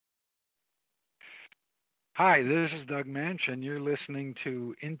Hi, this is Doug Manch, and you're listening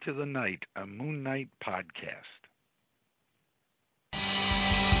to Into the Night, a Moon Knight podcast.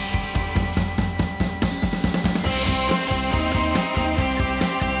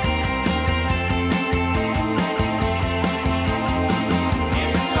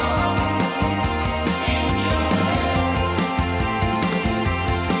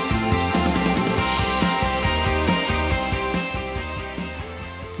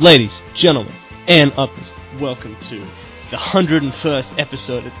 Ladies, gentlemen, and others, welcome to the 101st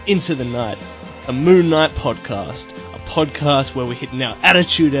episode of Into the Night, a Moon Knight podcast, a podcast where we're hitting our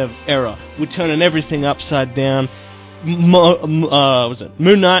attitude era, we're turning everything upside down.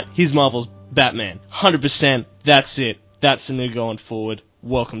 Moon Knight, he's Marvel's Batman, 100%, that's it, that's the new going forward.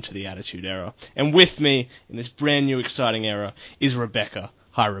 Welcome to the attitude era. And with me, in this brand new exciting era, is Rebecca.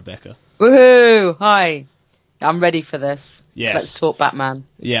 Hi, Rebecca. Woohoo! Hi. I'm ready for this. Yes. Let's talk Batman.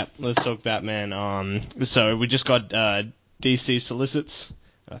 Yeah, let's talk Batman. So we just got DC solicits.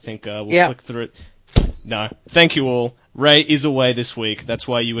 I think we'll flick through it. No, thank you all. Ray is away this week. That's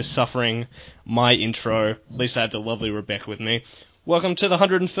why you were suffering my intro. At least I had the lovely Rebecca with me. Welcome to the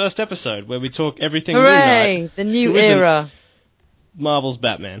 101st episode, where we talk everything Moon Hooray! Knight. The new era. Marvel's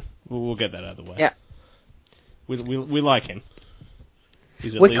Batman. We'll get that out of the way. Yeah. We like him.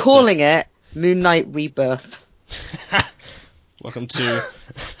 We're calling it Moon Knight Rebirth. Welcome to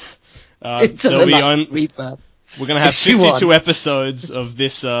Rebirth. We're gonna have 52 episodes of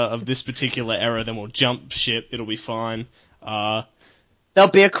this particular era. Then we'll jump ship. It'll be fine. There'll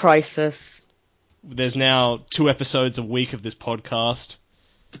be a crisis. There's now 2 episodes a week of this podcast.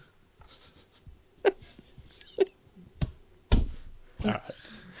 Alright.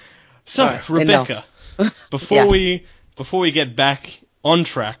 So, right, Rebecca, before we get back on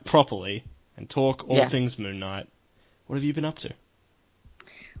track properly and talk all things Moon Knight, what have you been up to?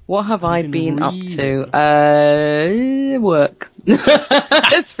 What have I been up to? Work.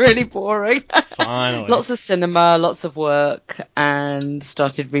 It's really boring. Finally. Lots of cinema, lots of work, and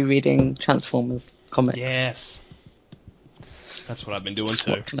started rereading Transformers comics. Yes. That's what I've been doing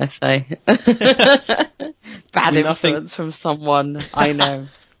too. What can I say? Bad influence from someone I know.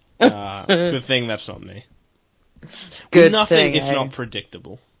 Good thing that's not me. Good nothing thing, if not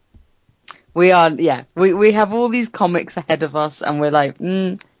predictable. We are, we have all these comics ahead of us, and we're like,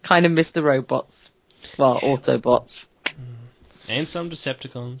 kind of miss the robots. Well, Autobots. And some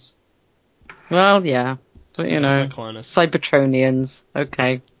Decepticons. Well, yeah. But, Cybertronians.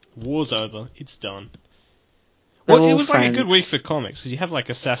 Okay. War's over. It's done. They're Well, it all was friends. like a good week for comics, because you have like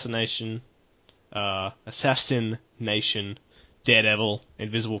Assassin Nation, Daredevil,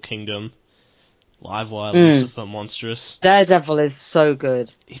 Invisible Kingdom, Livewire, Lucifer, Monstrous. Daredevil is so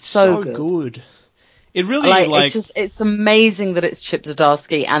good. It's so good. It really it's amazing that it's Chip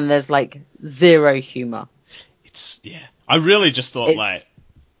Zdarsky and there's like zero humor. I really just thought I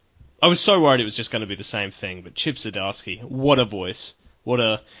was so worried it was just going to be the same thing, but Chip Zdarsky, what a voice.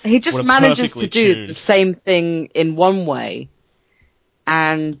 He just manages to do the same thing in one way,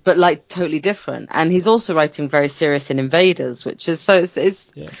 but like totally different. And he's also writing very serious in Invaders, which is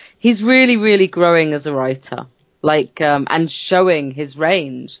he's really, really growing as a writer, and showing his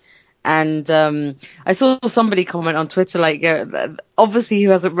range. And I saw somebody comment on Twitter, obviously he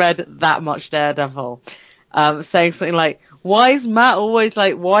hasn't read that much Daredevil, saying something like, why is Matt always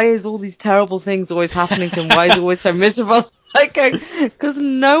why is all these terrible things always happening to him? Why is he always so miserable? Because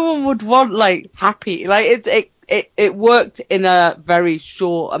no one would want happy. It worked in a very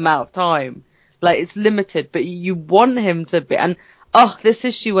short amount of time. It's limited, but you want him to be. And this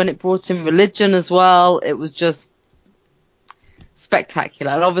issue when it brought in religion as well, it was just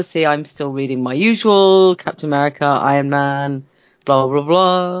spectacular. And obviously, I'm still reading my usual Captain America, Iron Man, blah blah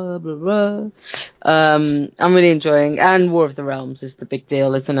blah blah blah. I'm really enjoying, and War of the Realms is the big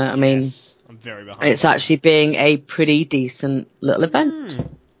deal, isn't it? I mean. I'm very behind. It's actually being a pretty decent little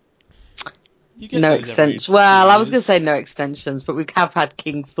event. No extensions. Well, I was going to say no extensions, but we have had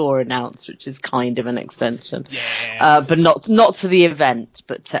King Thor announced, which is kind of an extension. Yeah. But not to the event,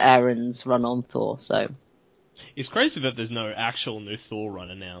 but to Aaron's run on Thor. So it's crazy that there's no actual new Thor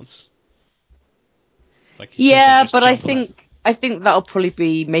run announced. But I think that'll probably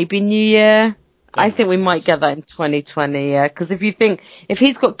be maybe New Year. I think we might get that in 2020, yeah. Because if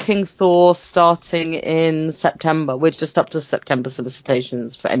he's got King Thor starting in September, we're just up to September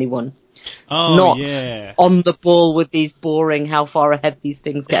solicitations for anyone. Not on the ball with these boring how far ahead these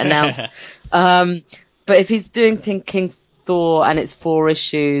things get announced. But if he's doing King Thor and it's 4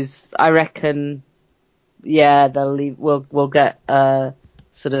 issues, I reckon, they'll leave. We'll get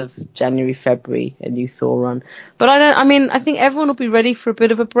sort of January, February, a new Thor run. But I think everyone will be ready for a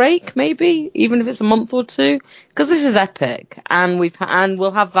bit of a break, maybe, even if it's a month or two, because this is epic, and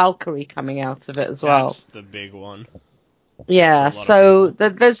we'll have Valkyrie coming out of it as well. That's the big one. Yeah, so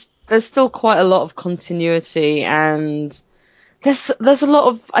there's still quite a lot of continuity, and there's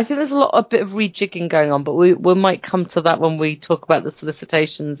a bit of rejigging going on, but we might come to that when we talk about the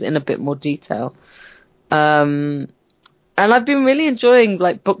solicitations in a bit more detail. And I've been really enjoying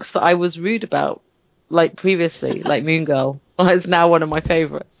like books that I was rude about, like previously, like Moon Girl. It's now one of my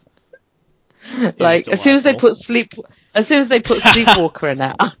favorites. Like as soon as they put Sleepwalker in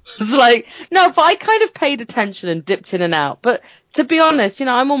it, I was like, no, but I kind of paid attention and dipped in and out. But to be honest,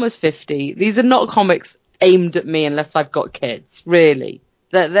 I'm almost 50. These are not comics aimed at me unless I've got kids. Really,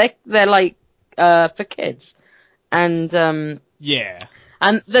 they're like for kids, and yeah.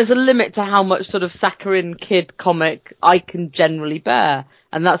 And there's a limit to how much sort of saccharine kid comic I can generally bear.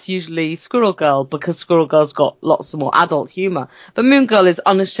 And that's usually Squirrel Girl, because Squirrel Girl's got lots of more adult humour. But Moon Girl is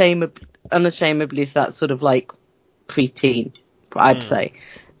unashamedly that sort of like preteen, I'd say.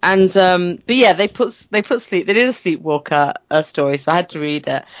 And, but yeah, they did a Sleepwalker story, so I had to read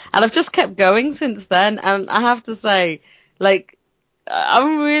it. And I've just kept going since then. And I have to say, like,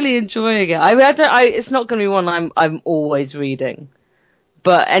 I'm really enjoying it. It's not going to be one I'm always reading.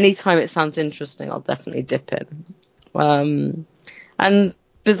 But anytime it sounds interesting, I'll definitely dip in. And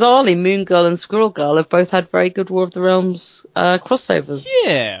bizarrely, Moon Girl and Squirrel Girl have both had very good War of the Realms crossovers.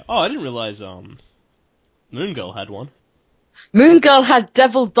 Yeah. Oh, I didn't realize Moon Girl had one. Moon Girl had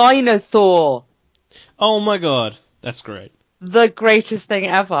Devil Dino Thor. Oh my god, that's great. The greatest thing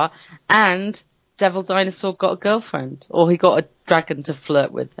ever. And Devil Dinosaur got a girlfriend, or he got a dragon to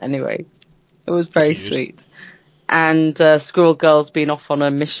flirt with. Anyway, it was very sweet. And Squirrel Girl's been off on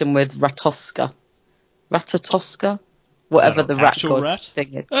a mission with Ratatoska, whatever the rat god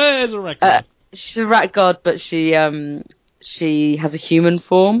thing is. It's a rat god. She's a rat god, but she has a human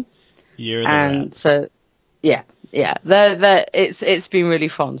form. You're the rat. So yeah. It's been really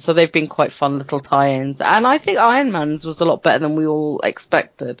fun. So they've been quite fun little tie-ins, and I think Iron Man's was a lot better than we all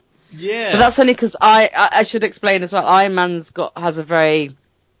expected. Yeah. But that's only because I should explain as well. Iron Man's has a very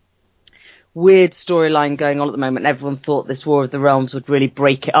weird storyline going on at the moment. Everyone thought this War of the Realms would really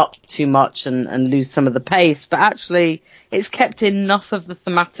break it up too much and lose some of the pace, but actually it's kept enough of the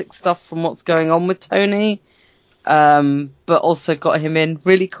thematic stuff from what's going on with Tony, but also got him in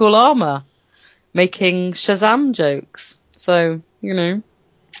really cool armor, making Shazam jokes. So,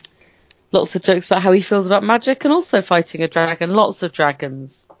 lots of jokes about how he feels about magic and also fighting a dragon. Lots of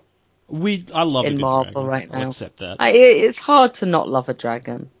dragons. I love in Marvel dragon. right now. I'll accept that. It's hard to not love a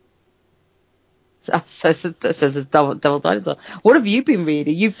dragon. Says Devil Dinosaur. What have you been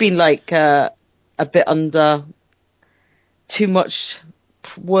reading? You've been like a bit under too much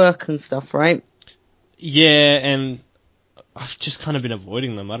work and stuff, right? Yeah, and I've just kind of been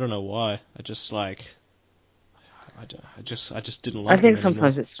avoiding them. I don't know why. I just didn't like them. I think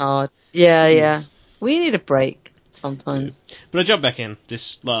sometimes it's hard. Yeah. We need a break sometimes. Yeah. But I jumped back in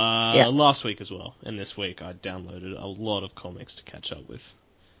this last week as well, and this week I downloaded a lot of comics to catch up with,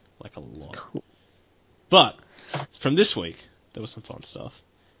 like a lot. Cool. But from this week, there was some fun stuff.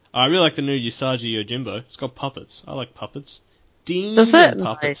 I really like the new Usagi Yojimbo. It's got puppets. I like puppets. Demon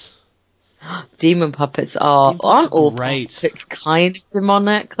puppets. Nice. Demon puppets aren't all great. Puppets kind of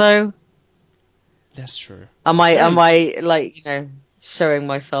demonic though? That's true. Am I like, showing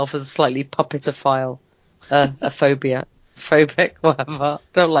myself as a slightly puppetophile? Phobic, whatever.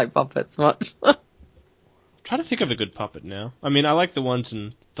 Don't like puppets much. I'm trying to think of a good puppet now. I mean, I like the ones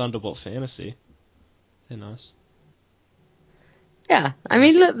in Thunderbolt Fantasy. They're nice. Yeah, I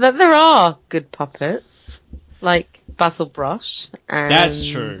mean, look, there are good puppets, like Basil Brush and... That's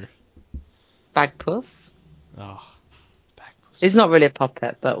true. Bagpuss. Oh, Bagpuss. He's not really a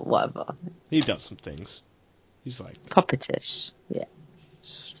puppet, but whatever. He does some things. He's like... puppetish, yeah.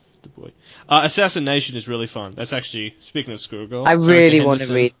 The boy. Assassination is really fun. That's actually, speaking of Squirrel Girl... I really want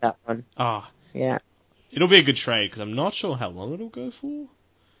to read that one. Yeah. It'll be a good trade, because I'm not sure how long it'll go for.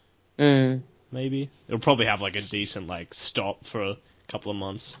 Maybe. It'll probably have like a decent stop for a couple of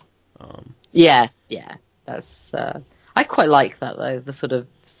months. Yeah. That's I quite like that though, the sort of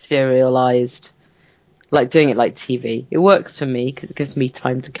serialized, like doing it like TV. It works for me because it gives me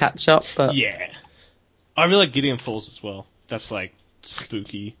time to catch up. But yeah, I really like Gideon Falls as well. That's like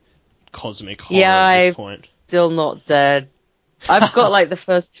spooky, cosmic horror at this point. Still not dead. I've got like the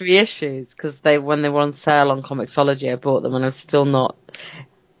first 3 issues because when they were on sale on Comixology, I bought them, and I'm still not.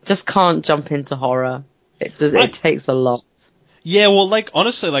 Just can't jump into horror. It takes a lot. Yeah, well,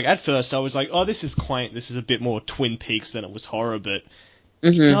 honestly, at first I was like, oh, this is quaint. This is a bit more Twin Peaks than it was horror, but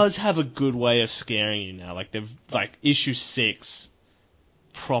it does have a good way of scaring you now. Like, issue 6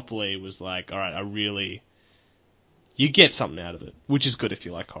 properly was like, alright, you get something out of it, which is good if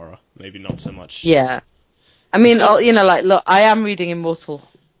you like horror. Maybe not so much. Yeah. I mean, look, I am reading Immortal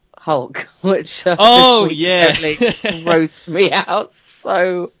Hulk, which this week totally grossed me out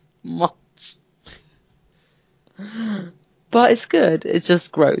so much. But it's good. It's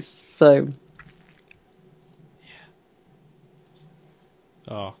just gross. So.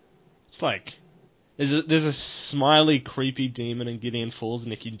 Oh, it's like there's a smiley, creepy demon in Gideon Falls,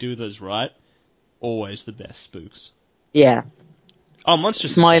 and if you do those right, always the best spooks. Yeah. Oh,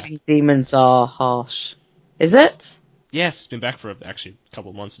 Monsters. Smiling demons are harsh. Is it? Yes, it's been back for actually a couple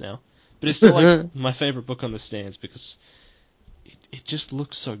of months now. But it's still like my favourite book on the stands because it just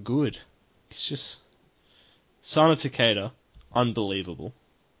looks so good. It's just... Sana Takeda, unbelievable.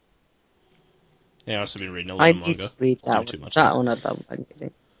 Yeah, I've also been reading a lot of manga. I need to read that one. That one I've done.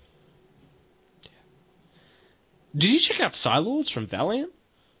 Did you check out Psylords from Valiant?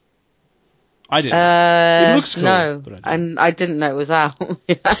 I didn't. It looks cool. No, but I didn't know it was out.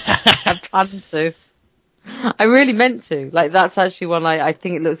 I planned to. I really meant to. Like, that's actually one I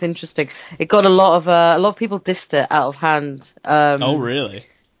think it looks interesting. It got a lot of people dissed it out of hand. Oh, really?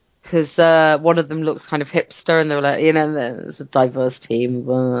 Because one of them looks kind of hipster, and they were like, it's a diverse team.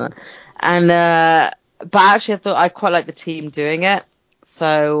 And but actually, I thought I quite like the team doing it.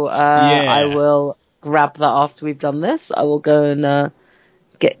 So I will grab that after we've done this. I will go and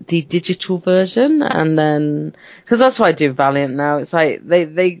get the digital version, and then because that's what I do Valiant now. It's like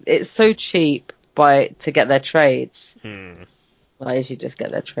it's so cheap to get their trades. I usually just get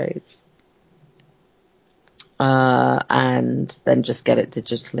their trades. And then just get it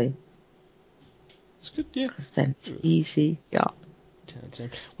digitally. It's good, yeah. Because then it's easy, yeah.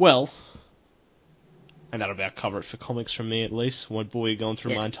 Well, and that'll about cover it for comics from me at least. Won't bore you going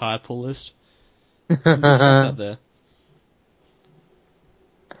through my entire pull list. Some good stuff out there.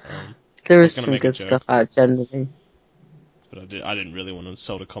 There is some good stuff out generally. But I didn't really want to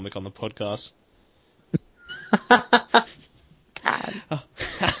insult a comic on the podcast.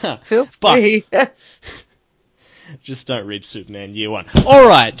 Feel free. Just don't read Superman Year 1.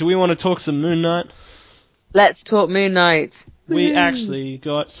 Alright, do we want to talk some Moon Knight? Let's talk Moon Knight. We actually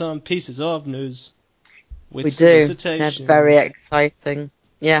got some pieces of news. With we do. They're very exciting.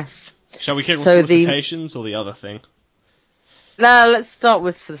 Yes. Shall we kick with solicitations or the other thing? No, let's start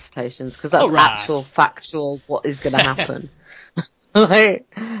with solicitations, because that's actual, factual, what is going to happen. Right.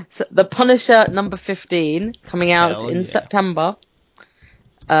 So, The Punisher number 15, coming out in September,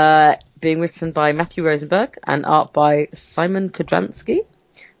 being written by Matthew Rosenberg and art by Simon Kudranski,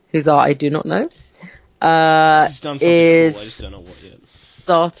 whose art I do not know. He's done something cool, I just don't know what yet.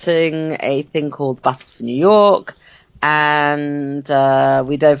 Starting a thing called Battle for New York, and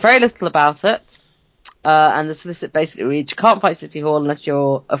we know very little about it. And the solicit basically reads, you can't fight City Hall unless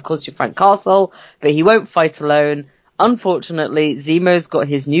you're Frank Castle, but he won't fight alone. Unfortunately, Zemo's got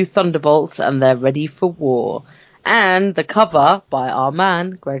his new Thunderbolts and they're ready for war. And the cover by our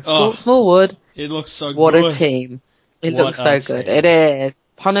man, Greg Smallwood. It looks so what good. What a team. It looks so good. It is.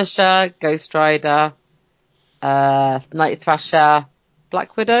 Punisher, Ghost Rider, Night Thrasher,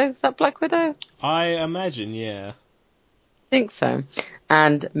 Black Widow. Is that Black Widow? I imagine, yeah. I think so.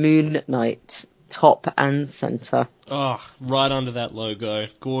 And Moon Knight. Top and center. Oh, right under that logo.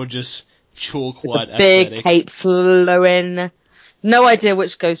 Gorgeous, chalk white big aesthetic. cape flowing. No idea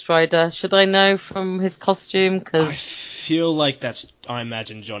which Ghost Rider. Should I know from his costume? Cause I feel like I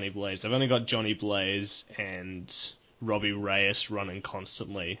imagine Johnny Blaze. I've only got Johnny Blaze and Robbie Reyes running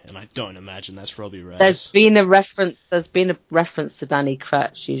constantly, and I don't imagine that's Robbie Reyes. There's been a reference to Danny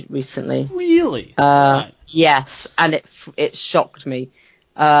Cretch recently. Really? Right. Yes, and it shocked me.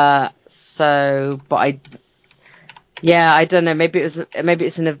 So, but I don't know. Maybe it's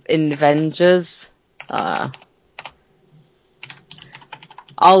in Avengers.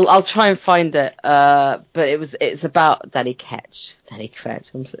 I'll try and find it. But it's about Danny Cretch.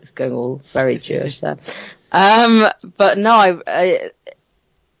 It's going all very Jewish there. But no,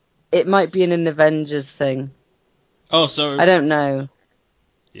 it might be an Avengers thing. Oh, so I don't know.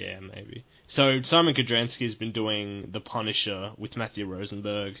 Yeah, maybe. So Simon Kudranski has been doing The Punisher with Matthew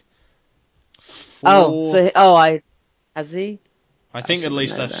Rosenberg. Has he? I think at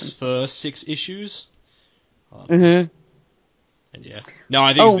least that's for 6 issues. Mm-hmm. And yeah. No,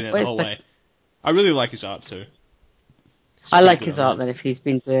 I think he's been there the whole way. I really like his art too. I like his art then if he's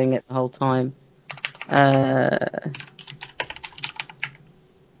been doing it the whole time.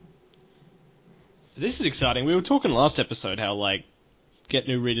 This is exciting. We were talking last episode how, like, get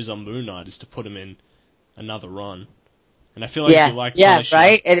new readers on Moon Knight is to put him in another run. And I feel like you like Punisher. Yeah,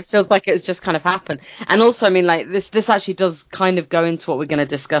 right? It feels like it's just kind of happened. And also, I mean, like, this actually does kind of go into what we're going to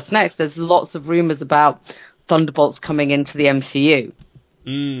discuss next. There's lots of rumors about Thunderbolts coming into the MCU.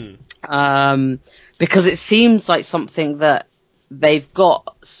 Because it seems like something that they've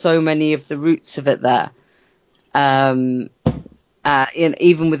got so many of the roots of it there. Even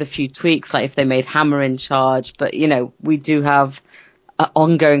with a few tweaks, like if they made Hammer in charge. But, you know, we do have an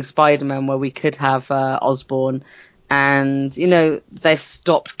ongoing Spider-Man where we could have Osborn. And, you know, they've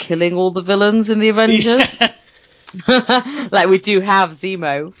stopped killing all the villains in the Avengers. Yeah. Like, we do have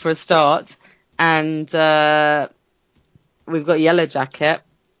Zemo, for a start. And we've got Yellow Jacket.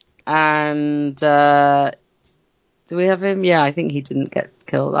 And do we have him? Yeah, I think he didn't get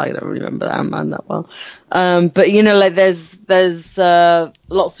killed. I don't remember Ant-Man that well. But, you know, like, there's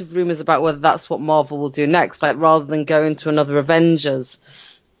lots of rumours about whether that's what Marvel will do next. Like, rather than go into another Avengers,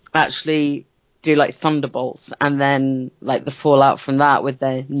 actually do like Thunderbolts and then like the fallout from that with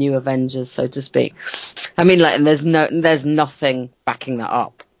their new Avengers, so to speak. I mean, like, and there's nothing backing that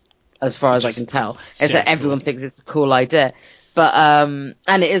up as far as I can tell. It's that everyone thinks it's a cool idea, but and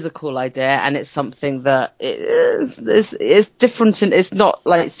it is a cool idea, and it's something that it's different, and it's not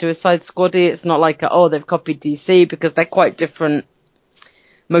like Suicide Squad-y. It's not like they've copied DC, because they're quite different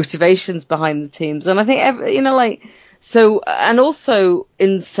motivations behind the teams, and I think you know, like. So, and also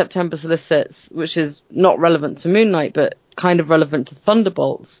in September solicits, which is not relevant to Moon Knight, but kind of relevant to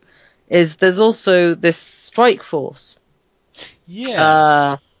Thunderbolts, is there's also this Strike Force.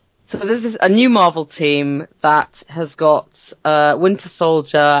 Yeah. So there's a new Marvel team that has got Winter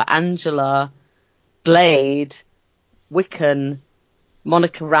Soldier, Angela, Blade, Wiccan,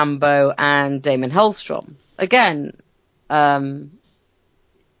 Monica Rambeau, and Damon Hellstrom. Again,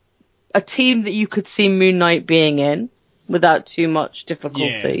 a team that you could see Moon Knight being in without too much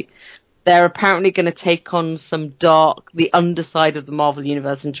difficulty. Yeah. They're apparently going to take on the underside of the Marvel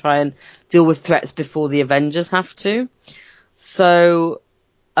Universe and try and deal with threats before the Avengers have to. So,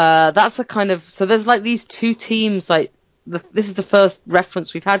 that's a kind of, so there's like these two teams, like, this is the first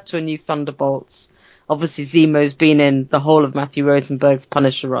reference we've had to a new Thunderbolts. Obviously, Zemo's been in the whole of Matthew Rosenberg's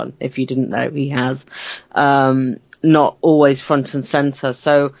Punisher run. If you didn't know, he has. Not always front and center.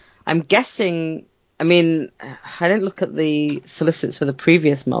 So, I'm guessing, I mean, I didn't look at the solicits for the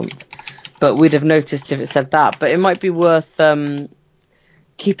previous month, but we'd have noticed if it said that. But it might be worth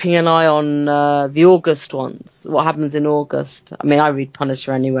keeping an eye on the August ones, what happens in August. I mean, I read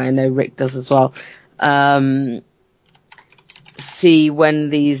Punisher anyway, I know Rick does as well. See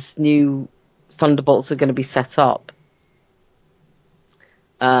when these new Thunderbolts are going to be set up.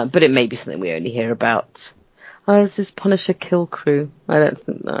 But it may be something we only hear about. There's this Punisher kill crew. I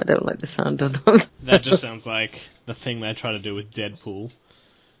don't like the sound of them. That just sounds like the thing they try to do with Deadpool.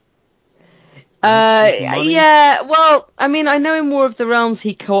 Yeah, well, I mean, I know in War of the Realms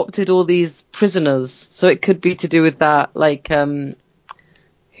he co-opted all these prisoners, so it could be to do with that, like, who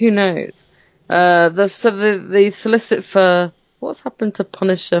knows? The solicit for, what's happened to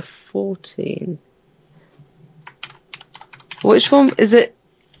Punisher 14? Which one, is it?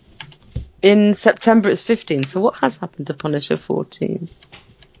 In September it's 15, so what has happened to Punisher 14?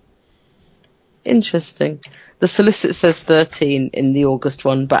 Interesting. The solicit says 13 in the August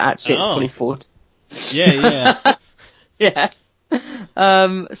one, but actually it's probably 14. Yeah. Yeah.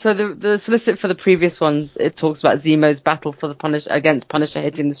 So the solicit for the previous one, it talks about Zemo's battle for against Punisher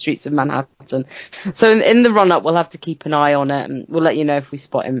hitting the streets of Manhattan. So in the run-up, we'll have to keep an eye on it, and we'll let you know if we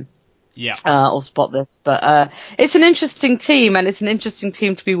spot him. Yeah. Or spot this. But it's an interesting team, and it's an interesting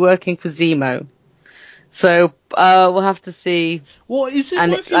team to be working for Zemo. So we'll have to see. Well, is it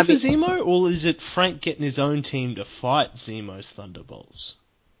working for Zemo, or is it Frank getting his own team to fight Zemo's Thunderbolts?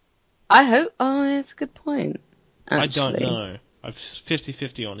 I hope. Oh, that's a good point. Actually. I don't know. I've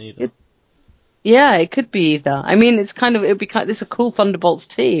 50-50 on either. Yeah, it could be either. I mean, it's a cool Thunderbolts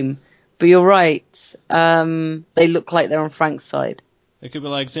team, but you're right. They look like they're on Frank's side. It could be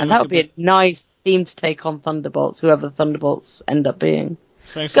like Zemo, and that would be a nice team to take on Thunderbolts, whoever the Thunderbolts end up being.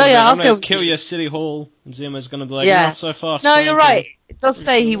 Frank's I'm going to kill your City Hall, and Zemo's going to be like, not so fast. No, Frank. You're right. It does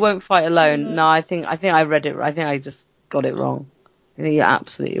say he won't fight alone. No, I think I read it. I think I just got it wrong. I think you're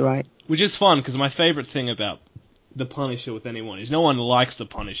absolutely right. Which is fun, because my favourite thing about the Punisher with anyone is no one likes the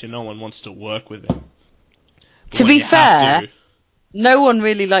Punisher, no one wants to work with him. But to be fair, no one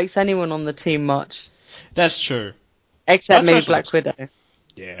really likes anyone on the team much. That's true. Except maybe Black Widow.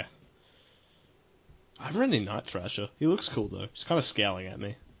 Yeah. I haven't read any Night Thrasher. He looks cool, though. He's kind of scowling at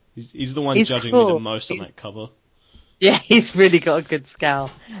me. He's the one judging me the most on that cover. Yeah, he's really got a good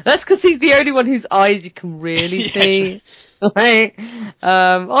scowl. That's because he's the only one whose eyes you can really see. Like,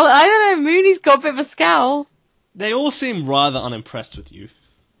 I don't know, Mooney's got a bit of a scowl. They all seem rather unimpressed with you.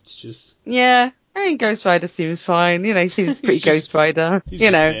 It's just... Yeah, I mean, Ghost Rider seems fine. He seems pretty Ghost Rider.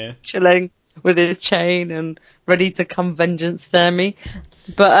 Chilling with his chain and ready to come vengeance stare me.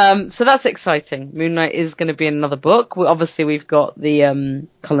 But, so that's exciting. Moon Knight is going to be in another book. We've got the,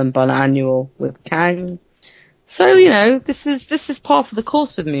 Cullen Bunn annual with Kang. So, this is par for the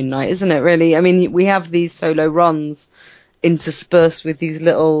course with Moon Knight, isn't it, really? I mean, we have these solo runs interspersed with these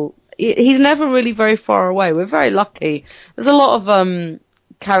little... He's never really very far away. We're very lucky. There's a lot of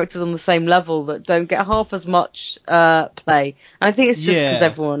characters on the same level that don't get half as much play. And I think it's just because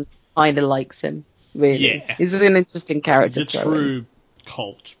everyone kind of likes him, really. Yeah. He's an interesting character. He's a true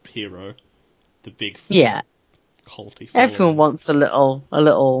cult hero. The big culty following. Everyone wants a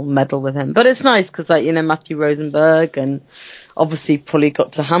little medal with him. But it's nice because, Matthew Rosenberg and obviously probably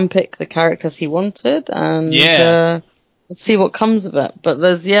got to handpick the characters he wanted. And see what comes of it. But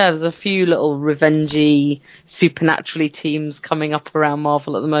there's a few little revengey, supernaturally teams coming up around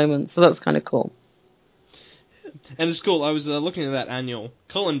Marvel at the moment, so that's kind of cool. And it's cool. I was looking at that annual.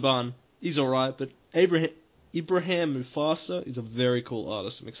 Cullen Bunn, he's alright, but Ibrahim Mufasa is a very cool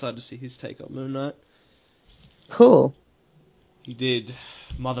artist. I'm excited to see his take on Moon Knight. Cool. He did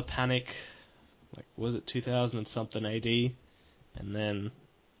Mother Panic, was it 2000 and something AD? And then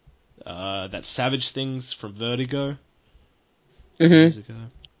that Savage Things from Vertigo. Years ago.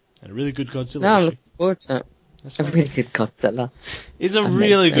 And a really good Godzilla. I'm looking forward to it. That's a really good Godzilla. He's a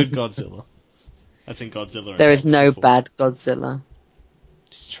really good Godzilla. That's in Godzilla. There is no bad Godzilla.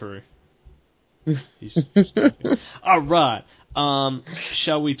 It's true. Alright.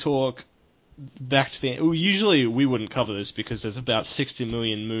 Shall we talk back to the... Usually we wouldn't cover this because there's about 60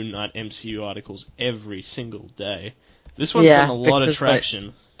 million Moon Knight MCU articles every single day. This one's got a lot of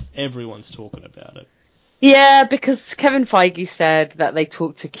traction. Everyone's talking about it. Yeah, because Kevin Feige said that they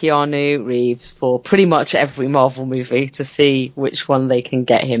talked to Keanu Reeves for pretty much every Marvel movie to see which one they can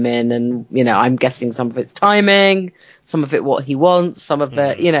get him in. And, I'm guessing some of it's timing, some of it what he wants, some of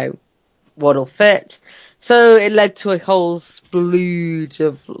it, what'll fit. So it led to a whole splooge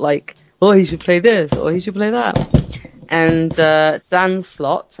of he should play this or he should play that. And Dan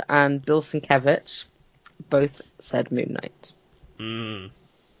Slott and Bill Sienkiewicz both said Moon Knight.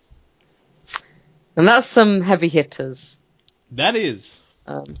 And that's some heavy hitters. That is.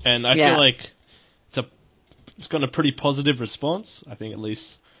 And I feel like it's got a pretty positive response, I think, at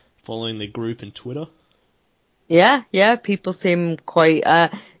least following the group in Twitter. Yeah, people seem quite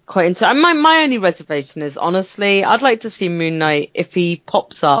into. My only reservation is, honestly, I'd like to see Moon Knight, if he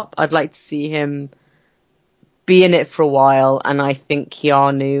pops up, I'd like to see him be in it for a while, and I think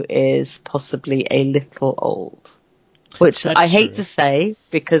Keanu is possibly a little old. Which I hate to say,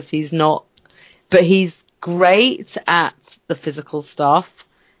 because he's not, but he's great at the physical stuff,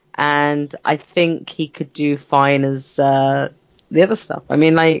 and I think he could do fine as the other stuff. I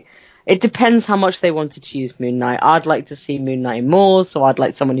mean, it depends how much they wanted to use Moon Knight. I'd like to see Moon Knight more, so I'd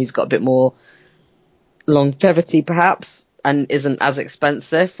like someone who's got a bit more longevity, perhaps, and isn't as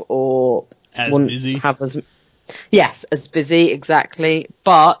expensive, or as wouldn't busy. Have as busy, exactly.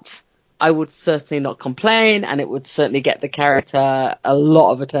 But I would certainly not complain, and it would certainly get the character a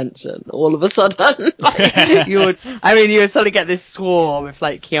lot of attention. All of a sudden, you would suddenly get this swarm if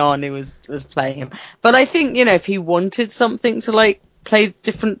Keanu was playing him. But I think if he wanted something to play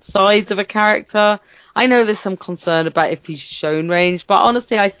different sides of a character, I know there's some concern about if he's shown range, but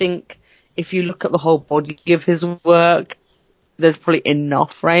honestly, I think if you look at the whole body of his work, there's probably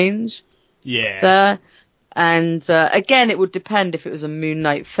enough range. Yeah. There. And again, it would depend if it was a Moon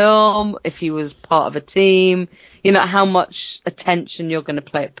Knight film, if he was part of a team, how much attention you're going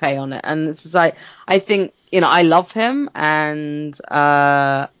to pay on it. And it's just I think, I love him, and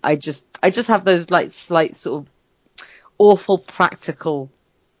I just have those slight sort of awful practical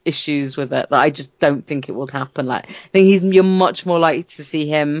issues with it that I just don't think it would happen. I think you're much more likely to see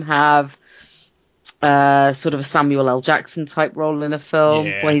him have sort of a Samuel L. Jackson type role in a film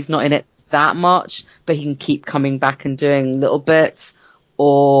where he's not in it that much, but he can keep coming back and doing little bits,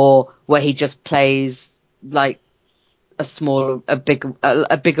 or where he just plays a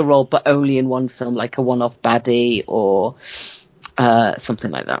bigger role, but only in one film, like a one-off baddie or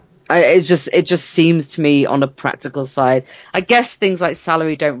something like that. It just seems to me on a practical side. I guess things like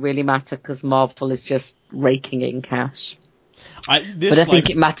salary don't really matter because Marvel is just raking in cash. But I think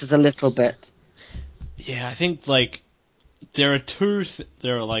it matters a little bit. Yeah, I think there are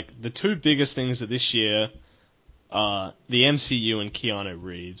the two biggest things of this year are the MCU and Keanu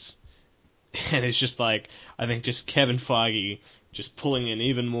Reeves. And it's just I think just Kevin Feige just pulling in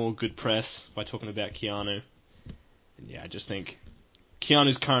even more good press by talking about Keanu. And yeah, I just think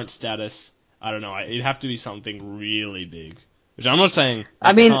Keanu's current status I don't know. It'd have to be something really big. Which I'm not saying it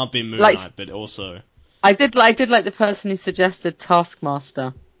can't be Moon Knight, but also... I did like the person who suggested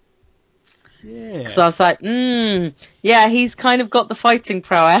Taskmaster. Yeah. Because I was like, yeah, he's kind of got the fighting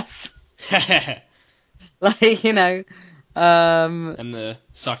prowess. Like, you know... and the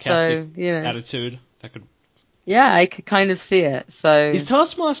sarcastic attitude. That could... Yeah, I could kind of see it. So is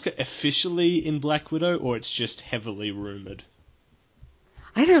Taskmaster officially in Black Widow, or it's just heavily rumoured?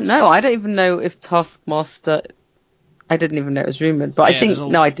 I don't know. I don't even know if Taskmaster... I didn't even know it was rumoured, but I think...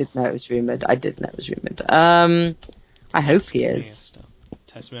 No, I did know it was rumoured. I did know it was rumoured. I hope he is.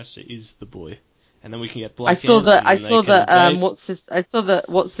 Taskmaster is the boy. And then we can get Black I saw that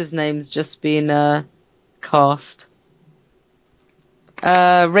what's his name's just been cast.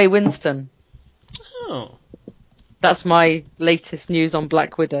 Ray Winston. Oh. That's my latest news on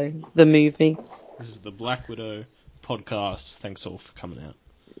Black Widow, the movie. This is the Black Widow podcast. Thanks all for coming out.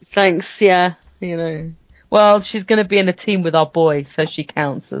 Thanks, yeah. You know. Well, she's going to be in a team with our boy, so she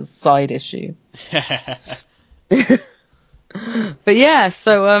counts as side issue. But yeah,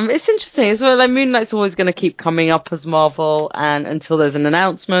 so it's interesting. It's like Moon Knight's always going to keep coming up as Marvel, and until there's an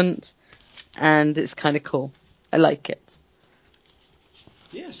announcement, and it's kind of cool. I like it.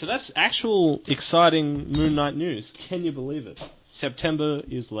 Yeah, so that's actual exciting Moon Knight news. Can you believe it? September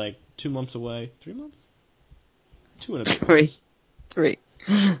is like 2 months away. 3 months? 2 and a bit. Three.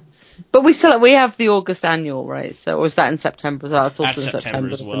 But we have the August annual, right? So was that in September as well? It's also in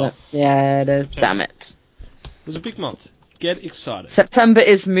September as well. Isn't it? Yeah, it is. September. Damn it. It was a big month. Get excited. September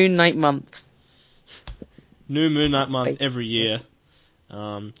is Moon Knight month. New Moon Knight month every year.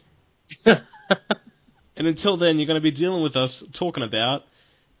 And until then, you're going to be dealing with us talking about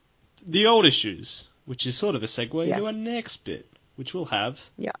the old issues, which is sort of a segue into our next bit, which we'll have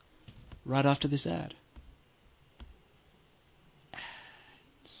right after this ad.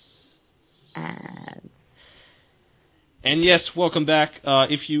 And yes, welcome back.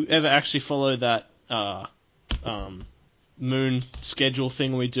 If you ever actually follow that Moon schedule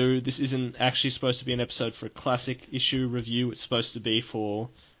thing we do, this isn't actually supposed to be an episode for a classic issue review. It's supposed to be for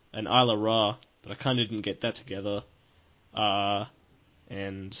an Isla Ra, but I kind of didn't get that together.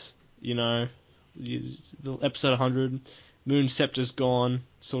 And, you know, the episode 100, Moon Scepter's gone,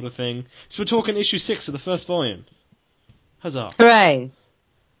 sort of thing. So we're talking issue 6 of the first volume. Huzzah. Hooray.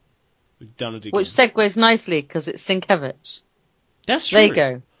 We've done it again. Which segues nicely, because it's Sienkiewicz. That's true. There you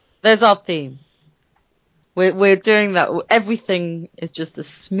go. There's our theme. We're doing that. Everything is just as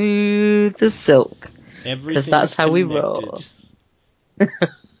smooth as silk. Because that's how we roll.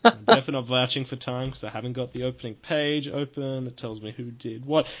 I'm definitely not vouching for time because I haven't got the opening page open. It tells me who did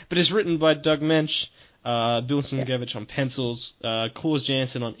what. But it's written by Doug Mensch, Bill Sienkiewicz on pencils, Klaus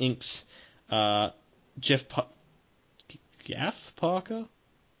Janson on inks, Jeff Gaff Parker?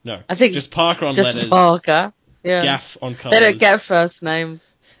 No, I think just Parker on just letters. Parker. Yeah. Gaff on colours. They don't get first names.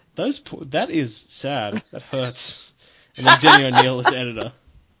 That is sad. That hurts. And then Denny O'Neil is editor.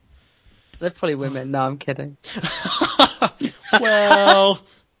 They're probably women. No, I'm kidding. Well,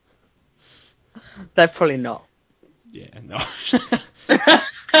 they're probably not. Yeah, no.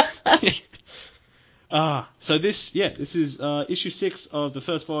 So this is issue 6 of the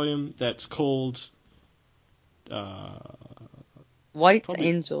first volume that's called White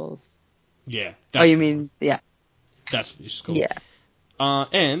Angels. Yeah. You mean, yeah. That's what it's called. Yeah.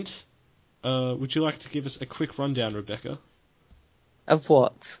 And would you like to give us a quick rundown, Rebecca? Of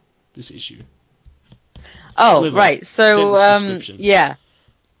what? This issue. Oh, Sliver. right. So, yeah.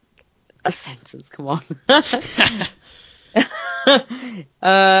 A sentence, come on.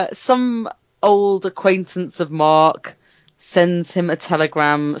 Some old acquaintance of Mark sends him a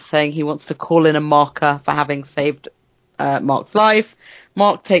telegram saying he wants to call in a marker for having saved Mark's life.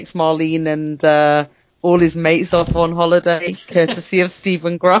 Mark takes Marlene and all his mates off on holiday, courtesy of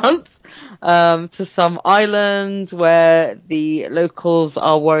Stephen Grant, to some island where the locals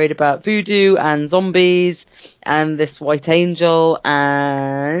are worried about voodoo and zombies and this white angel,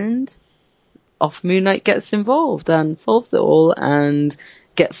 and off Moon Knight gets involved and solves it all and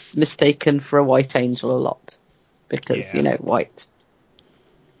gets mistaken for a white angel a lot because, you know, white.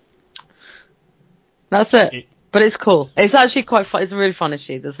 That's it. But it's cool. It's actually quite fun. It's a really fun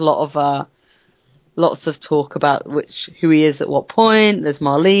issue. There's a lot of lots of talk about who he is at what point. There's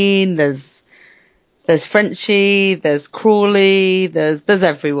Marlene. There's Frenchie. There's Crawley. There's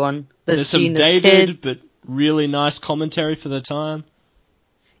everyone. There's some Gina's dated kid. but really nice commentary for the time.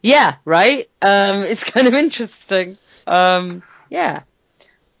 Yeah, right. It's kind of interesting. Yeah,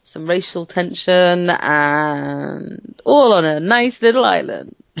 some racial tension and all on a nice little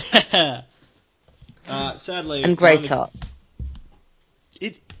island. Sadly, and great art.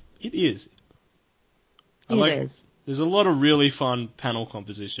 It is. There's a lot of really fun panel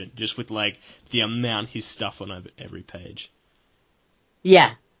composition, just with, like, the amount he's stuff on every page.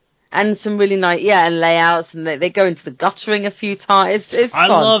 Yeah. And some really nice, and layouts, and they go into the guttering a few times. It's fun. I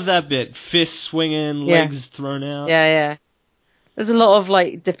love that bit. Fists swinging, legs thrown out. Yeah. There's a lot of,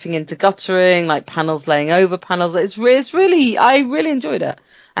 like, dipping into guttering, like, panels laying over panels. It's really, I really enjoyed it.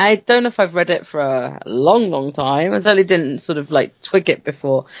 I don't know if I've read it for a long, long time. I certainly didn't sort of, like, twig it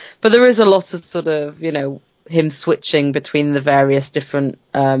before. But there is a lot of sort of, you know, him switching between the various different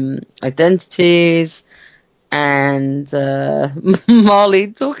identities. And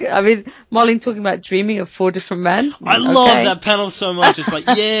Marlene talking about dreaming of 4 different men. I love that panel so much. It's like,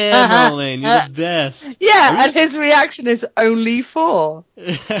 yeah, Marlene, you're the best. Yeah, and his reaction is only 4.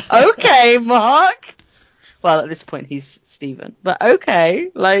 Okay, Mark. Well, at this point, he's Stephen. But okay,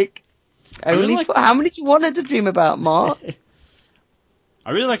 like, only 4. How many do you wanted to dream about, Mark?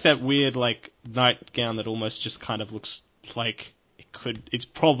 I really like that weird, like, nightgown that almost just kind of looks like it's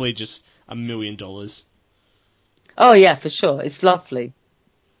probably just $1 million. Oh yeah, for sure. It's lovely.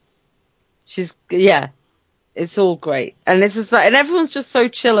 It's all great. And it's just like, and everyone's just so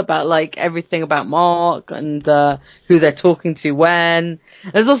chill about, like, everything about Mark and who they're talking to when.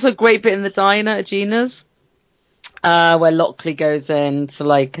 There's also a great bit in the diner at Gina's, where Lockley goes in to,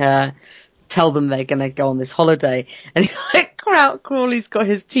 like, tell them they're gonna go on this holiday. And Crawley's got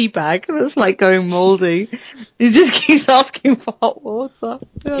his tea bag that's, like, going mouldy. He just keeps asking for hot water.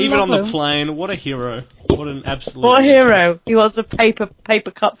 Even on the plane, what a hero. What an absolute... What a hero. He wants a paper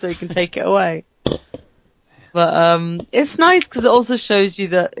cup so he can take it away. But it's nice because it also shows you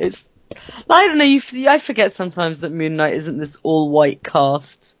that it's... I don't know, I forget sometimes that Moon Knight isn't this all-white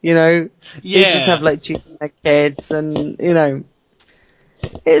cast, you know? Yeah. They just have, like, junior kids and, you know...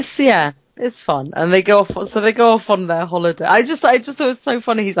 It's fun. And they go off on their holiday. I just thought it was so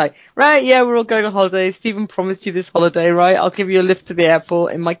funny. He's like, right, yeah, we're all going on holiday. Stephen promised you this holiday, right? I'll give you a lift to the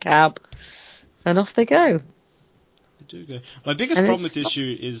airport in my cab. And off they go. They do go. My biggest problem with this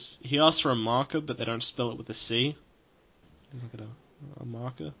issue is he asks for a marker, but they don't spell it with a C. Is it a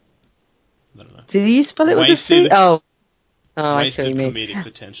marker? I don't know. Do you spell it with a C? Oh, I see what you mean. Wasted comedic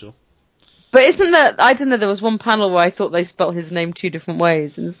potential. But isn't that, I don't know, there was one panel where I thought they spelt his name 2 different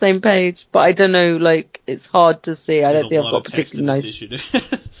ways in the same page, but I don't know, like, it's hard to see. I don't think I've got particularly nice.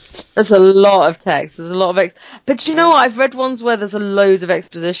 There's a lot of text. There's a lot of but you know what? I've read ones where there's a load of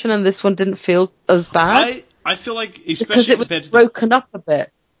exposition, and this one didn't feel as bad. I feel like, especially because it was broken up a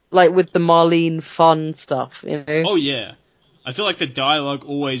bit, like with the Marlene fun stuff, you know? Oh yeah, I feel like the dialogue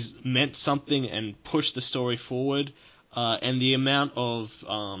always meant something and pushed the story forward, and the amount of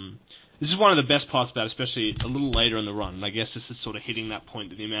this is one of the best parts about it, especially a little later in the run, and I guess this is sort of hitting that point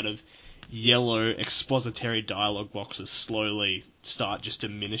that the amount of yellow expository dialogue boxes slowly start just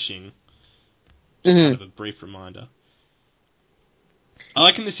diminishing. Just kind of a brief reminder. I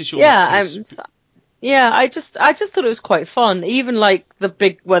like in this issue. I just thought it was quite fun. Even like the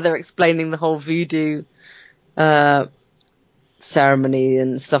big where they're explaining the whole voodoo ceremony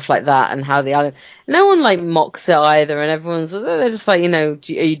and stuff like that, and how the island. No one like mocks it either, and they're just like, you know,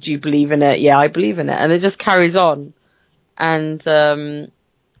 do you believe in it? Yeah, I believe in it, and it just carries on. And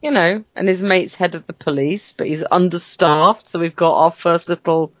you know, and his mate's head of the police, but he's understaffed, so we've got our first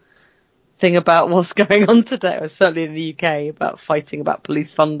little thing about what's going on today, or certainly in the UK, about fighting about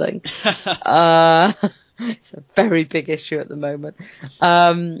police funding. It's a very big issue at the moment.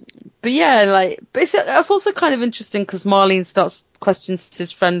 But yeah, that's also kind of interesting because Marlene questions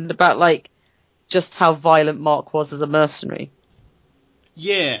his friend about, like, just how violent Mark was as a mercenary.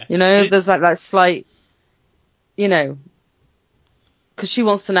 Yeah. You know, there's like that slight, you know, because she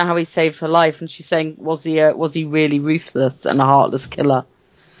wants to know how he saved her life, and she's saying, was he really ruthless and a heartless killer?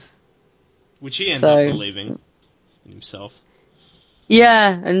 Which he ends up believing in himself.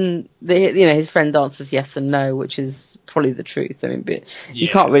 Yeah, and his friend answers yes and no, which is probably the truth. I mean, but you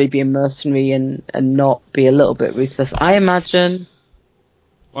can't really be a mercenary and not be a little bit ruthless, I imagine.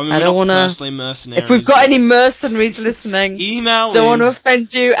 Well, I mean, I don't want to. If we've got any mercenaries listening, email. Don't want to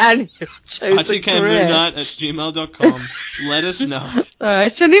offend you and your chosen career. ITKMoonKnight@gmail.com. Let us know. I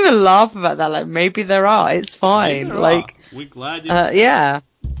shouldn't even laugh about that. Like, maybe there are. It's fine. We're glad you're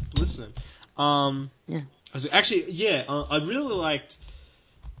listening. Yeah. I really liked,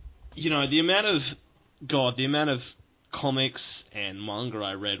 the amount of comics and manga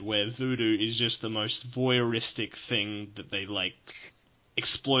I read where voodoo is just the most voyeuristic thing that they, like,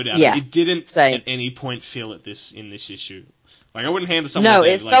 explode out of. It didn't at any point feel in this issue. Like, I wouldn't hand to someone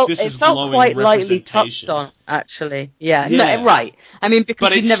like that. It felt quite lightly touched on, actually. Yeah. No, right. I mean,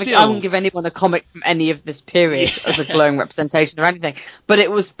 because I wouldn't give anyone a comic from any of this period as a glowing representation or anything. But it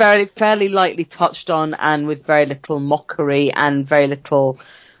was fairly lightly touched on, and with very little mockery and very little.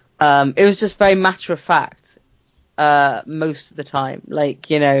 It was just very matter of fact, most of the time. Like,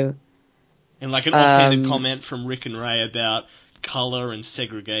 you know. And like an offhanded comment from Rick and Ray about colour and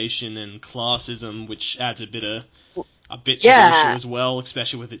segregation and classism, which adds a bit to the issue as well,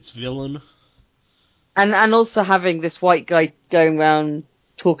 especially with its villain. And also having this white guy going around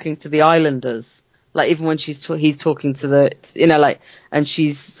talking to the islanders, like even when he's talking to the, you know, like, and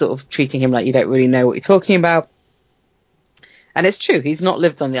she's sort of treating him like you don't really know what you're talking about. And it's true, he's not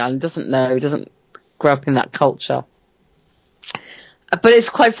lived on the island, doesn't know, doesn't grow up in that culture. But it's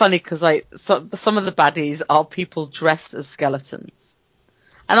quite funny because like some of the baddies are people dressed as skeletons,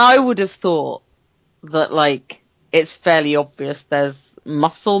 and I would have thought that like it's fairly obvious there's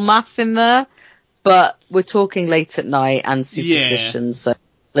muscle mass in there, but we're talking late at night and superstition, so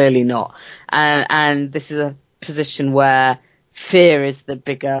clearly not. And this is a position where fear is the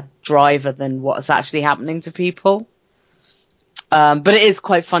bigger driver than what's actually happening to people. But it is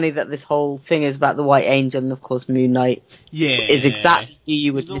quite funny that this whole thing is about the White Angel, and of course Moon Knight is exactly who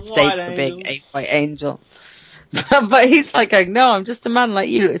you would mistake for being a White Angel. But he's like going, no, I'm just a man like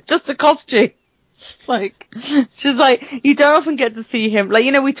you. It's just a costume. Like, she's like, you don't often get to see him. Like,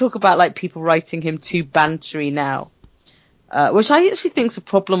 you know, we talk about like people writing him too bantery now, which I actually think is a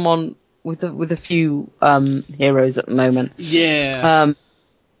problem with a few heroes at the moment. Yeah.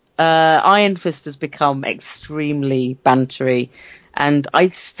 Iron Fist has become extremely bantery, and I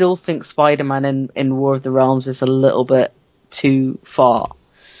still think Spider-Man in War of the Realms is a little bit too far.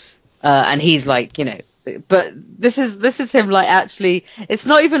 And he's like, you know, but this is him like actually, it's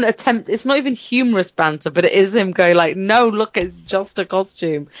not even humorous banter, but it is him going like, no, look, it's just a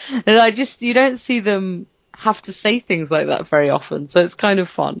costume. And you don't see them have to say things like that very often, so it's kind of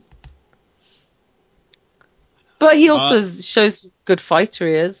fun. But he also shows good fighter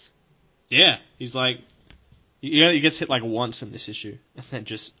he is. Yeah, he's like, he gets hit like once in this issue, and then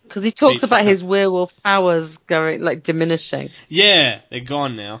just because he talks about his werewolf powers going like diminishing. Yeah, they're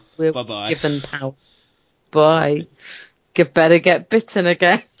gone now. Bye bye. Given powers. Bye. Better get bitten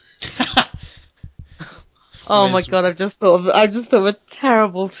again. Oh my god! I just thought of a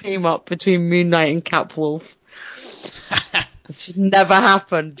terrible team up between Moon Knight and Catwolf. This should never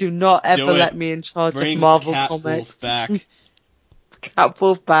happen. Do not ever let me in charge of Marvel Comics. Back.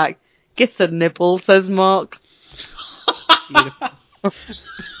 Catwolf back. Get a nipple, says Mark.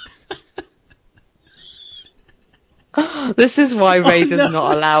 This is why Ray does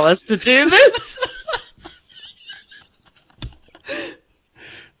not allow us to do this.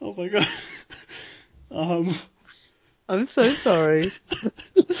 Oh my god. I'm so sorry.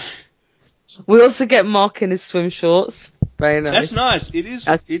 We also get Mark in his swim shorts. Very nice. That's nice. It is.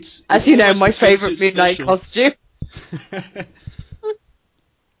 As you know, my favourite Midnight costume.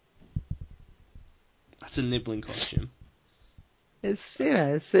 That's a nibbling costume. It's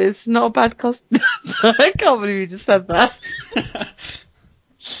it's not a bad costume. I can't believe you just said that.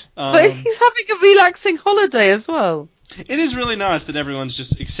 But he's having a relaxing holiday as well. It is really nice that everyone's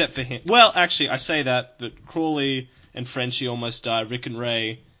just, except for him. Well, actually, I say that, but Crawley and Frenchie almost die. Rick and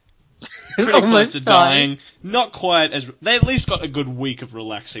Ray pretty close to dying. Not quite as... They at least got a good week of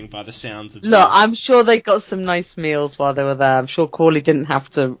relaxing by the sounds of it. Look, I'm sure they got some nice meals while they were there. I'm sure Crawley didn't have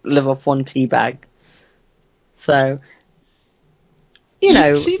to live off one tea bag. So... You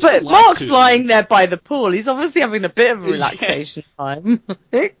know, but Mark's lying there by the pool. He's obviously having a bit of a relaxation time.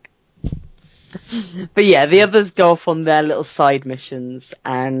 But yeah, the others go off on their little side missions,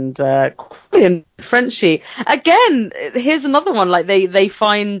 and Crawley and Frenchie again. Here's another one. Like they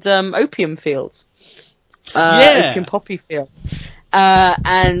find opium fields, opium poppy fields,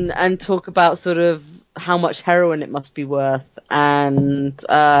 and talk about sort of how much heroin it must be worth, and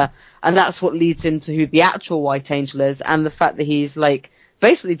that's what leads into who the actual White Angel is, and the fact that he's like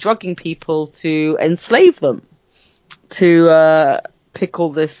basically drugging people to enslave them, to pick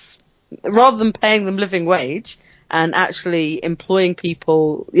all this. Rather than paying them living wage and actually employing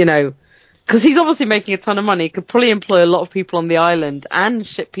people, you know, because he's obviously making a ton of money. He could probably employ a lot of people on the island and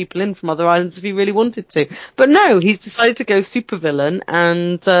ship people in from other islands if he really wanted to. But no, he's decided to go supervillain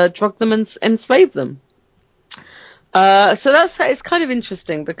and drug them and enslave them. So it's kind of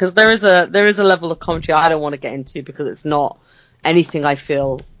interesting because there is a level of commentary I don't want to get into because it's not anything I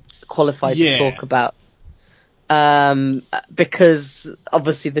feel qualified to talk about. Because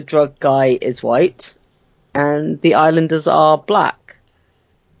obviously the drug guy is white and the islanders are black.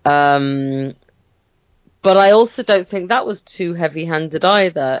 But But I also don't think that was too heavy-handed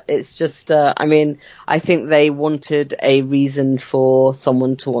either. It's just, I think they wanted a reason for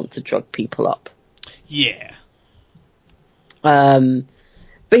someone to want to drug people up. Yeah. But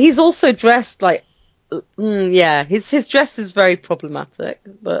he's also dressed like, his dress is very problematic,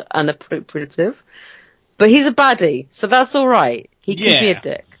 but inappropriate. But he's a baddie, so that's all right. He can be a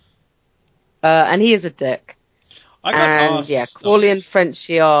dick, and he is a dick. Crawley and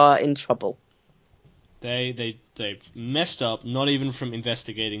Frenchie are in trouble. They messed up, not even from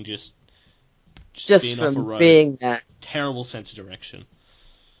investigating, just being from off a road. Being there. Terrible sense of direction.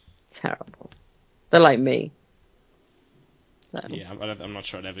 Terrible. They're like me. So. Yeah, I'm not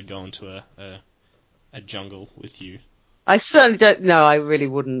sure I'd ever go into a jungle with you. I certainly don't. No, I really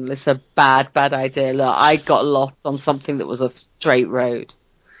wouldn't. It's a bad idea. Look, I got lost on something that was a straight road.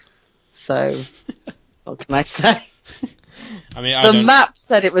 So, what can I say? I mean, the map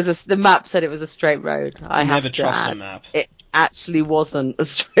said it was a straight road. I never trust a map. It actually wasn't a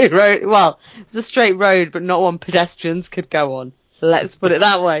straight road. Well, it was a straight road, but not one pedestrians could go on. Let's put it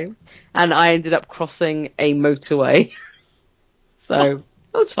that way. And I ended up crossing a motorway. So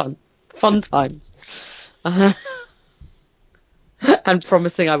it was fun times. And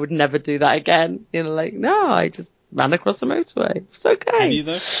promising I would never do that again. No, I just ran across a motorway. It's okay. Have you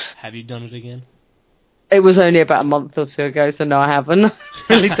though? Have you done it again? It was only about a month or two ago, so no, I haven't. I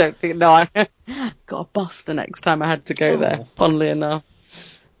really don't think. No, I got a bus the next time I had to go there, funnily enough.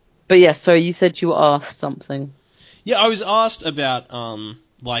 But yeah, so you said you were asked something. Yeah, I was asked about,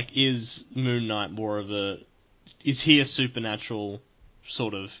 is Moon Knight more of is he a supernatural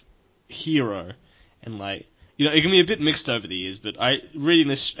sort of hero? And it can be a bit mixed over the years, but reading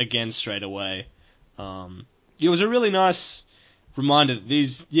this again straight away, it was a really nice reminder that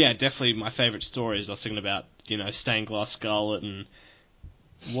these, definitely my favourite stories. I was thinking about, Stained Glass Scarlet and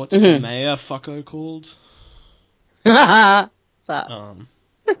what's the mayor fucko called? I don't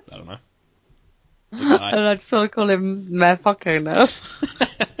know. I just want to call him Mayor Fucko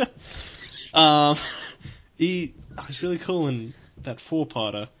now. He was really cool in that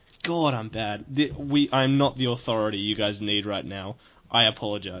 4-parter. God, I'm bad. I'm not the authority you guys need right now. I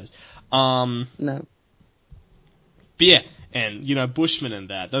apologize. No. But yeah, and, Bushman and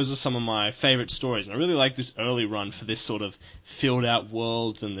that. Those are some of my favourite stories. And I really like this early run for this sort of filled-out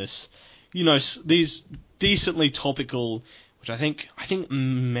world and this, these decently topical, which I think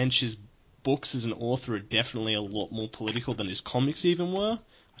Mensch's books as an author are definitely a lot more political than his comics even were.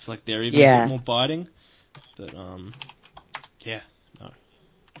 I feel like they're even a bit more biting. But, yeah, no.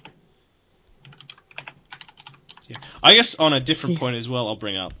 Yeah. I guess on a different point as well, I'll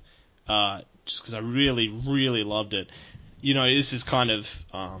bring up, just because I really, really loved it. This is kind of,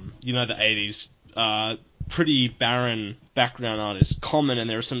 the 80s, pretty barren background art is common, and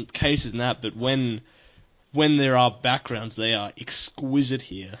there are some cases in that, but when there are backgrounds, they are exquisite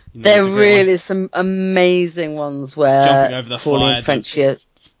here. There are really some amazing ones where jumping over the fire, Frenchie,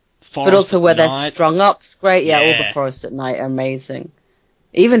 but also where they're strung up. It's great. Yeah, all the forest at night are amazing.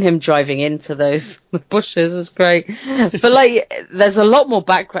 Even him driving into those bushes is great. But there's a lot more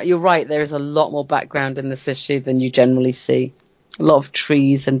background. You're right. There is a lot more background in this issue than you generally see. A lot of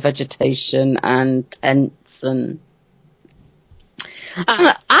trees and vegetation and tents and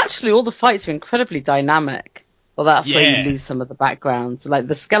actually all the fights are incredibly dynamic. Well, that's where you lose some of the backgrounds.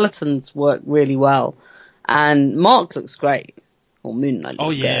 The skeletons work really well, and Mark looks great. Or Moon Knight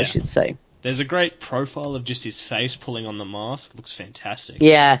looks great, I should say. There's a great profile of just his face pulling on the mask. It looks fantastic.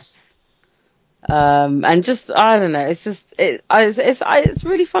 Yes. And just, I don't know, it's just, it's a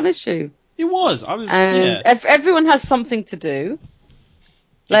really fun issue. It was. Everyone has something to do.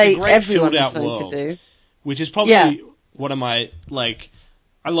 It's a great filled-out world, to do. Which is probably one of my,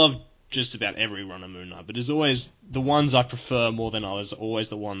 I love just about every run of Moon Knight, but there's always, the ones I prefer more than others, always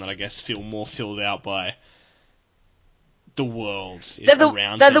the one that I guess feel more filled out by the world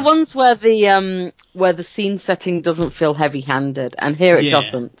around They're the ones where the scene setting doesn't feel heavy-handed, and here it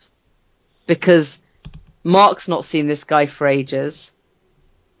doesn't, because Mark's not seen this guy for ages.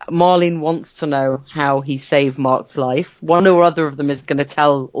 Marlene wants to know how he saved Mark's life. One or other of them is going to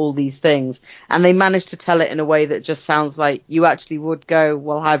tell all these things, and they manage to tell it in a way that just sounds like you actually would go,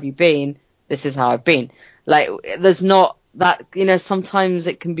 well, how have you been? This is how I've been. There's not that, sometimes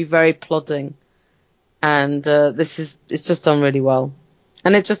it can be very plodding. And it's just done really well,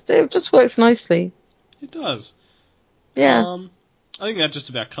 and it just works nicely. It does. Yeah. I think that just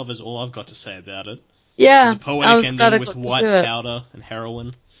about covers all I've got to say about it. Yeah. There's a poetic ending with white powder and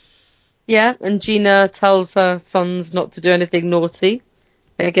heroin. Yeah, and Gina tells her sons not to do anything naughty.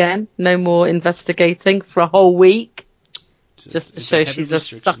 Again, no more investigating for a whole week, just to show she's a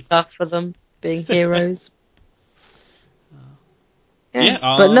sucker for them. being heroes. Yeah,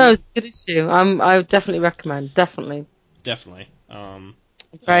 but no, it's a good issue. I would definitely recommend. Definitely. I'm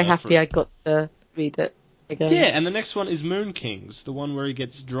very happy I got to read it again. Yeah, and the next one is Moon Kings, the one where he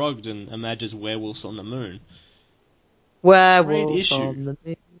gets drugged and imagines werewolves on the moon. Werewolves on the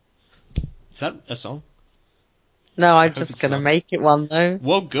moon. Is that a song? No, I'm just going to make it one, though.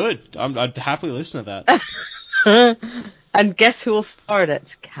 Well, good. I'd happily listen to that. And guess who will star in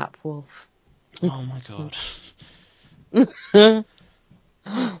it? Capwolf. Oh, my God.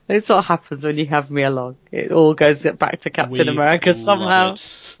 It's what happens when you have me along. It all goes back to Captain America somehow.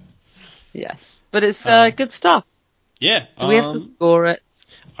 Yes. But it's good stuff. Yeah. Do we have to score it?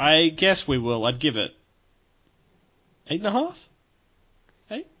 I guess we will. I'd give it 8.5?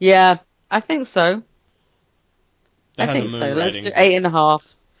 8? Yeah, I think so. I think so. Let's do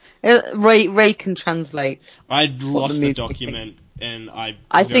 8.5. Ray can translate. I lost the document, and I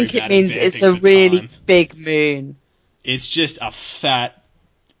think it means it's a really big moon. It's just a fat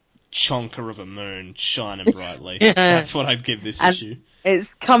chonker of a moon shining brightly. That's what I'd give this issue. It's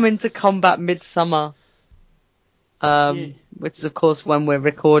coming to combat Midsummer, which is of course when we're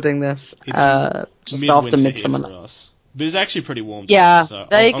recording this, just after Midsummer. For us. But it's actually pretty warm. Yeah, so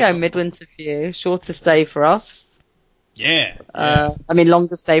there you go, midwinter for you. Shortest day for us. Yeah. I mean,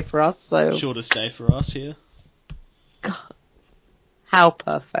 longest day for us. So shortest day for us here. God, how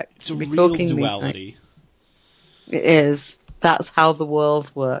perfect. It's a real duality. It is. That's how the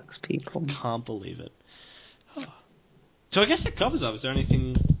world works, people. Can't believe it. Oh. So I guess that covers up. Is there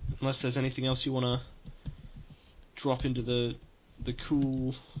anything, unless there's anything else you want to drop into the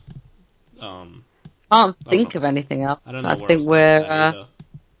cool... Can't think of anything else. I don't know. I think we're...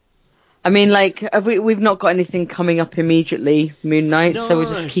 I mean, like, we've not got anything coming up immediately, Moon Knight, so we'll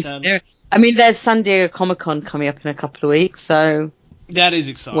just keep it there. I mean, there's San Diego Comic-Con coming up in a couple of weeks, so... That is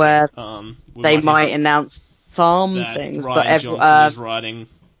exciting. Where they might announce some things, but Johnson is writing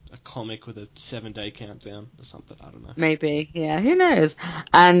a comic with a 7-day countdown or something. I don't know. Maybe, yeah. Who knows?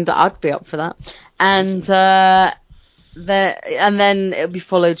 And I'd be up for that. And then it'll be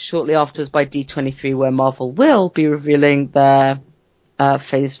followed shortly afterwards by D23, where Marvel will be revealing their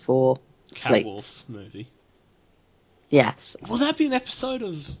Phase 4 Catwolf movie. Yes. Will that be an episode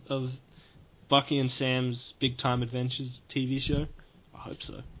of Bucky and Sam's Big Time Adventures TV show? I hope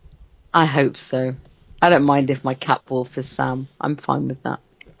so. I hope so. I don't mind if my Catwolf is Sam. I'm fine with that.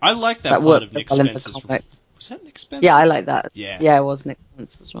 I like that part of Nick Spencer's. Was that Nick Spencer? Yeah, I like that. Yeah, it was Nick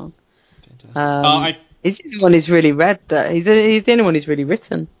Spencer's one. Fantastic. He's the only one who's really read that. He's the only one who's really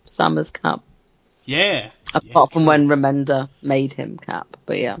written Sam as Cap. Yeah. Apart from when Remender made him Cap,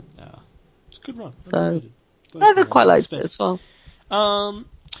 but yeah. It's a good run. So, I quite liked it as well.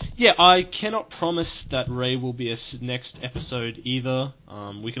 Yeah, I cannot promise that Ray will be a next episode either.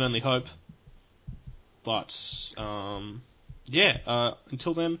 We can only hope. But, until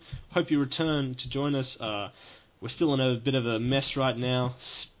then, hope you return to join us. We're still in a bit of a mess right now.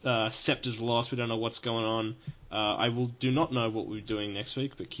 Scepter's lost. We don't know what's going on. I do not know what we're doing next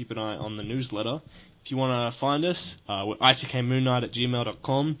week, but keep an eye on the newsletter. If you want to find us, we're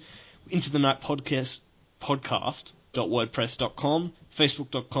itkmoonnight@gmail.com, Into the Night podcast.wordpress.com,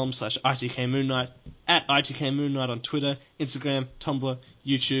 facebook.com/itkmoonnight, @itkmoonnight on Twitter, Instagram, Tumblr,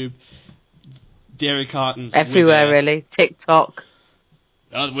 YouTube, Dairy Cartons. Everywhere, really. TikTok.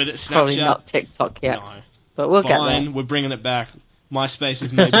 With it, Snapchat. Probably not TikTok yet. No. But we'll get there. We're bringing it back. MySpace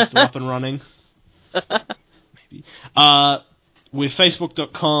is maybe still up and running. Maybe. We're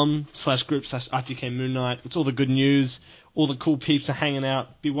facebook.com/group/itkmoonnight. It's all the good news. All the cool peeps are hanging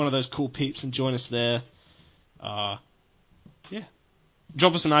out. Be one of those cool peeps and join us there. Drop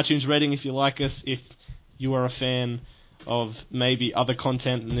us an iTunes rating if you like us. If you are a fan of maybe other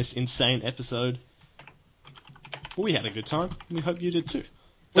content in this insane episode. We had a good time. We hope you did too.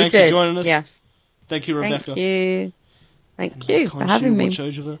 Thanks for joining us. Yes. Thank you, Rebecca. Thank you for having me. Watch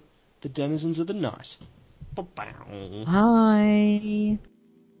over the denizens of the night. Bye.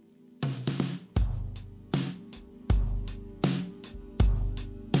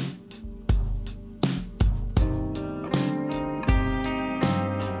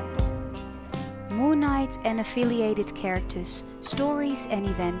 Moon Knight and affiliated characters, stories and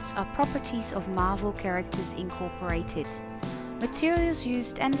events are properties of Marvel Characters Incorporated. Materials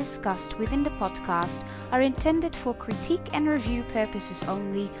used and discussed within the podcast are intended for critique and review purposes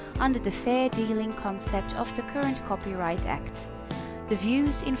only under the fair dealing concept of the current Copyright Act. The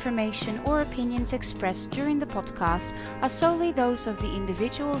views, information or opinions expressed during the podcast are solely those of the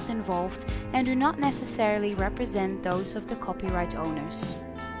individuals involved and do not necessarily represent those of the copyright owners.